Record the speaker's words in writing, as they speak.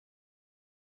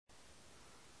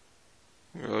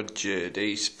Roger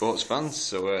D Sports Fans.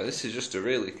 So this is just a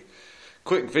really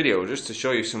quick video just to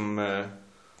show you some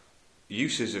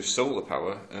uses of solar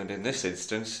power, and in this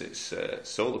instance it's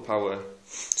solar power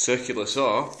circular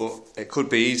saw, but it could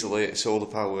be easily a solar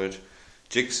powered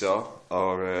jigsaw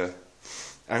or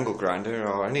angle grinder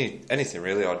or anything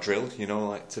really, or drill, you know,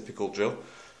 like typical drill.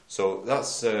 So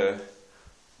that's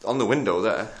on the window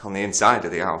there on the inside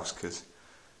of the house, because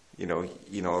you know,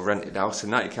 a rented house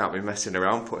and that, you can't be messing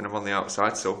around putting them on the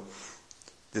outside. So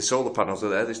the solar panels are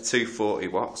there. There's 240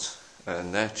 watts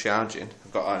and they're charging.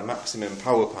 I've got a maximum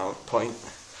power point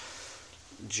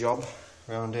job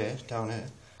around here, down here.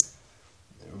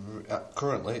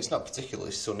 Currently it's not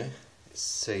particularly sunny, it's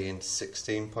saying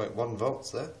 16.1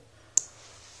 volts there,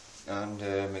 and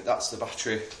that's the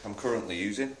battery I'm currently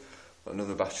using. Got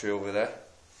another battery over there,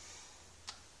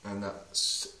 and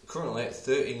that's currently at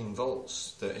 13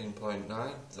 volts,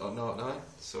 13.9 or 0.9.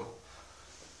 So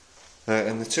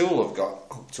and the tool I've got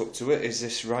hooked up to it is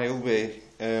this Ryobi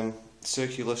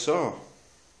circular saw.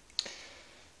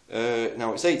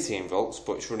 Now it's 18 volts,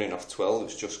 but it's running off 12.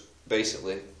 It's just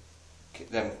basically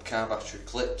them car battery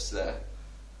clips there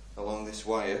along this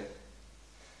wire,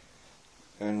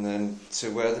 and then to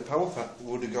where the power pack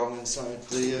would have gone inside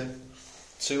the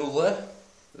tool there.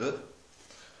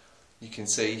 You can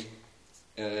see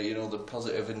you know, the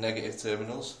positive and negative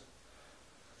terminals.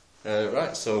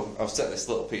 Right, so I've set this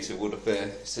little piece of wood up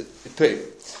here. It's a pretty,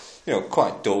 you know,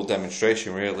 quite dull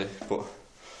demonstration really, but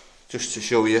just to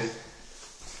show you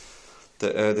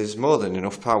that there's more than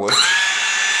enough power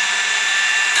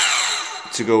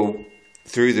to go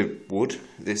through the wood.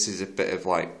 This is a bit of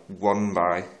like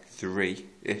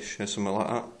 1x3-ish or something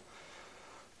like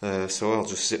that. So I'll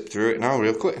just zip through it now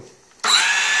real quick.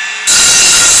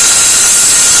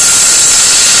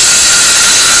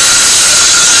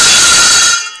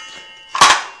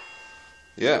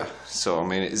 Yeah, so I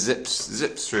mean it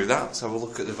zips through that. Let's have a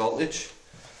look at the voltage.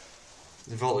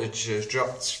 The voltage has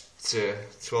dropped to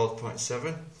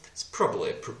 12.7. It's probably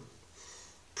a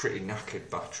pretty knackered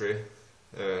battery.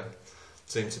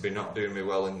 Seems to be not doing me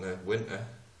well in the winter.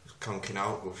 Conking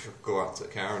out, we should go out to the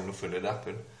car and nothing had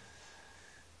happened.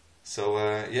 So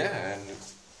yeah, and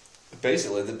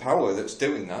basically the power that's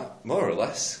doing that, more or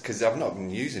less, because I've not been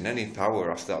using any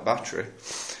power off that battery,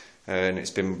 and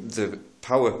it's been the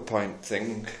power point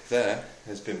thing there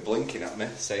has been blinking at me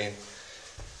saying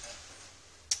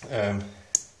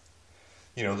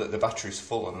you know, that the battery's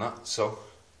full and that. So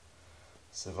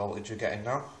it's the voltage you're getting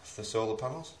now for the solar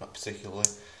panels. Not particularly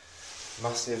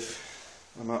massive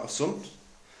amount of sun.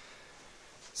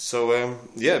 So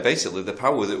yeah, basically the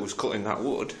power that was cutting that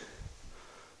wood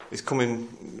is coming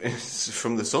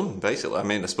from the sun, basically. I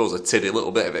mean, I suppose a tiddy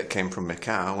little bit of it came from my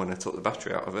car when I took the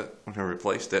battery out of it when I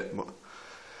replaced it. But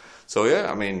so yeah,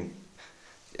 I mean,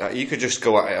 you could just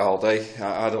go at it all day.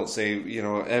 I don't see, you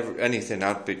know, anything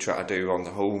I'd be trying to do on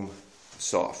the home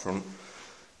sort of front.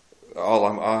 All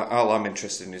I'm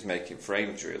interested in is making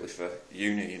frames really for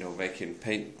uni, you know, making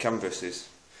paint canvases.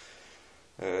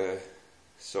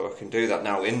 So I can do that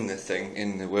now in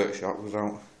the workshop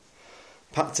without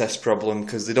pack test problem,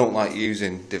 because they don't like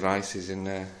using devices in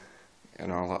there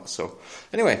and all that. So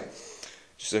anyway,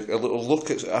 just a little look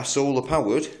at our solar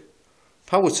powered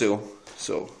power tool.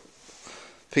 So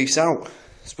peace out,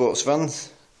 sports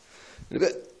fans, in a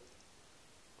bit.